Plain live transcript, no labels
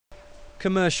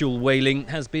Commercial whaling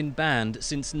has been banned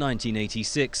since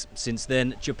 1986. Since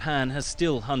then, Japan has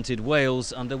still hunted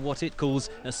whales under what it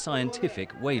calls a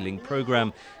scientific whaling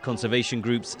program. Conservation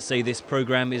groups say this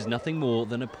program is nothing more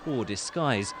than a poor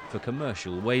disguise for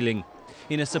commercial whaling.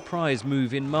 In a surprise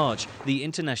move in March, the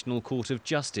International Court of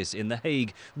Justice in The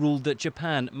Hague ruled that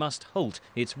Japan must halt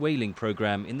its whaling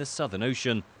program in the Southern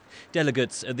Ocean.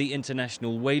 Delegates at the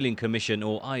International Whaling Commission,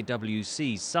 or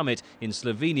IWC, summit in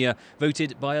Slovenia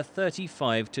voted by a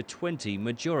 35-20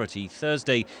 majority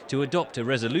Thursday to adopt a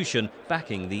resolution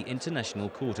backing the International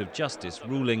Court of Justice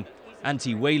ruling.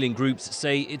 Anti-whaling groups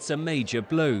say it's a major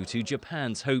blow to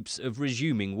Japan's hopes of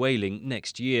resuming whaling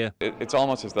next year. It's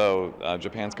almost as though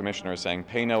Japan's commissioner is saying,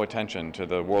 pay no attention to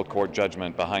the World Court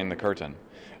judgment behind the curtain.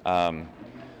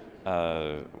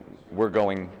 We're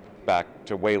going back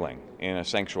to whaling in a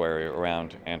sanctuary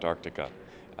around Antarctica.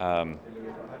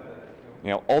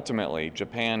 Ultimately,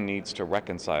 Japan needs to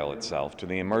reconcile itself to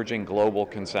the emerging global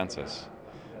consensus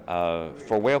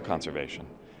for whale conservation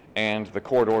and the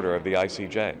court order of the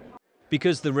ICJ.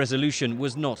 Because the resolution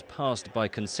was not passed by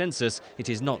consensus, it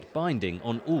is not binding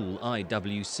on all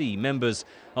IWC members.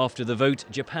 After the vote,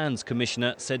 Japan's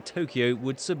commissioner said Tokyo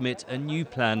would submit a new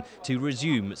plan to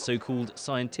resume so-called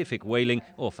scientific whaling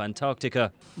off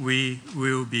Antarctica. We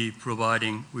will be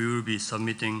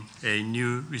submitting a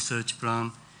new research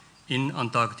plan in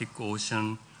Antarctic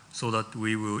Ocean so that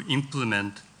we will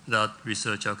implement that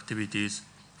research activities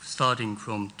starting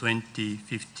from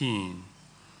 2015.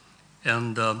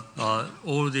 And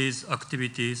all these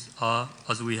activities are,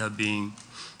 as we have been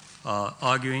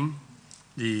arguing,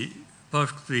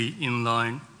 perfectly in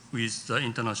line with the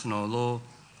international law,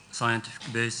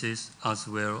 scientific basis, as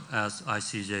well as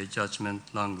ICJ judgment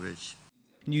language.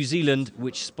 New Zealand,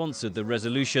 which sponsored the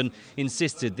resolution,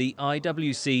 insisted the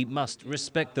IWC must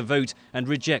respect the vote and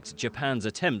reject Japan's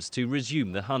attempts to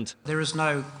resume the hunt. There is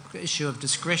no issue of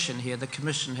discretion here. The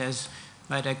Commission has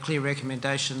made a clear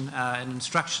recommendation and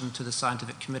instruction to the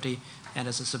Scientific Committee, and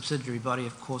as a subsidiary body,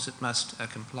 of course, it must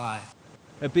comply.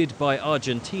 A bid by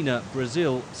Argentina,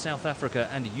 Brazil, South Africa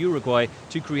and Uruguay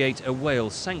to create a whale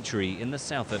sanctuary in the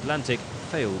South Atlantic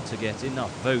failed to get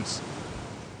enough votes.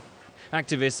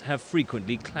 Activists have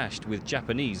frequently clashed with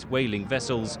Japanese whaling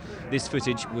vessels. This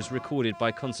footage was recorded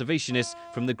by conservationists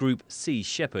from the group Sea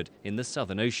Shepherd in the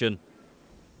Southern Ocean.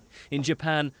 In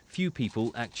Japan, few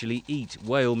people actually eat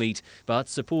whale meat, but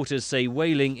supporters say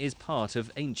whaling is part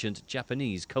of ancient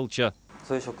Japanese culture.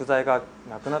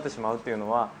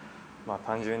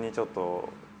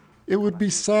 It would be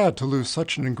sad to lose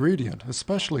such an ingredient,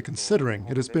 especially considering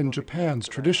it has been Japan's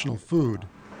traditional food.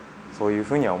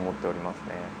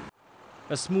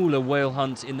 A smaller whale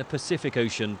hunt in the Pacific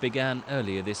Ocean began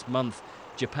earlier this month.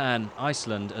 Japan,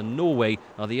 Iceland and Norway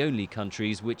are the only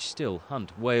countries which still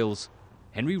hunt whales.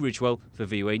 Henry Ridgwell for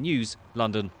VOA News,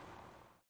 London.